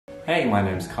Hey, my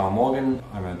name's Carl Morgan.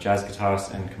 I'm a jazz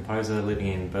guitarist and composer living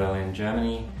in Berlin,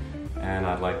 Germany, and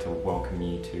I'd like to welcome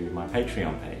you to my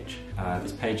Patreon page.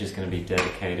 This page is going to be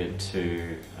dedicated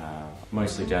to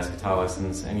mostly jazz guitar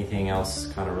lessons, anything else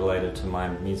kind of related to my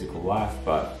musical life,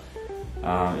 but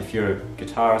if you're a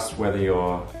guitarist, whether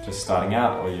you're just starting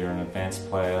out or you're an advanced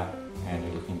player and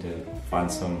you're looking to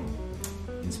find some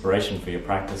inspiration for your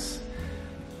practice,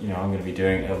 I'm going to be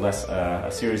doing a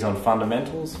series on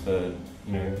fundamentals for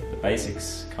the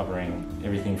basics, covering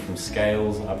everything from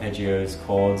scales, arpeggios,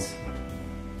 chords,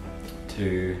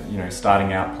 to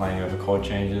starting out playing over chord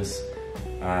changes.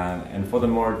 And for the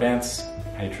more advanced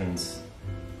patrons,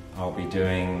 I'll be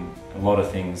doing a lot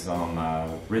of things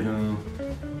on rhythm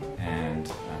and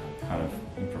kind of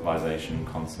improvisation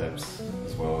concepts,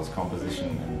 as well as composition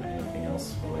and anything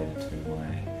else related to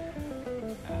my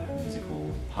musical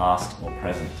past or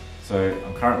present. So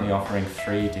I'm currently offering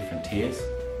 3 different tiers.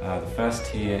 The first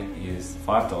tier is the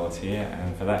 $5 tier,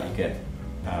 and for that you get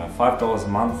 $5 a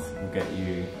month will get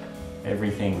you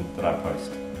everything that I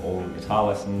post. All the guitar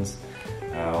lessons,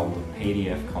 all the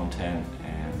PDF content,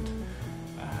 and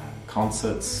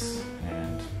concerts,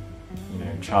 and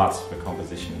charts for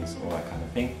compositions, all that kind of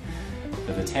thing.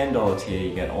 For the $10 tier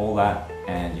you get all that,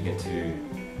 and you get to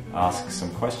ask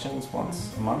some questions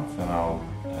once a month, and I'll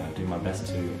do my best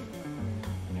to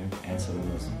answer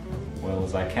them as well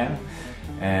as I can.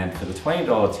 And for the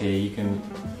 $20 tier you can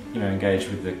engage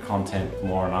with the content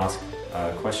more and ask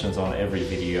questions on every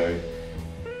video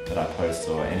that I post,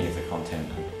 or any of the content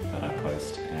that I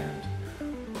post.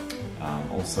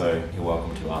 And also you're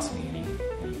welcome to ask me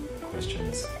any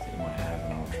questions that you might have,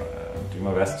 and I'll do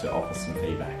my best to offer some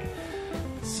feedback.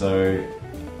 So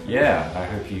yeah, I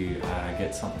hope you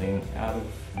get something out of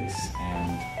this,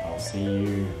 and I'll see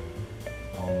you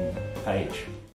on the page.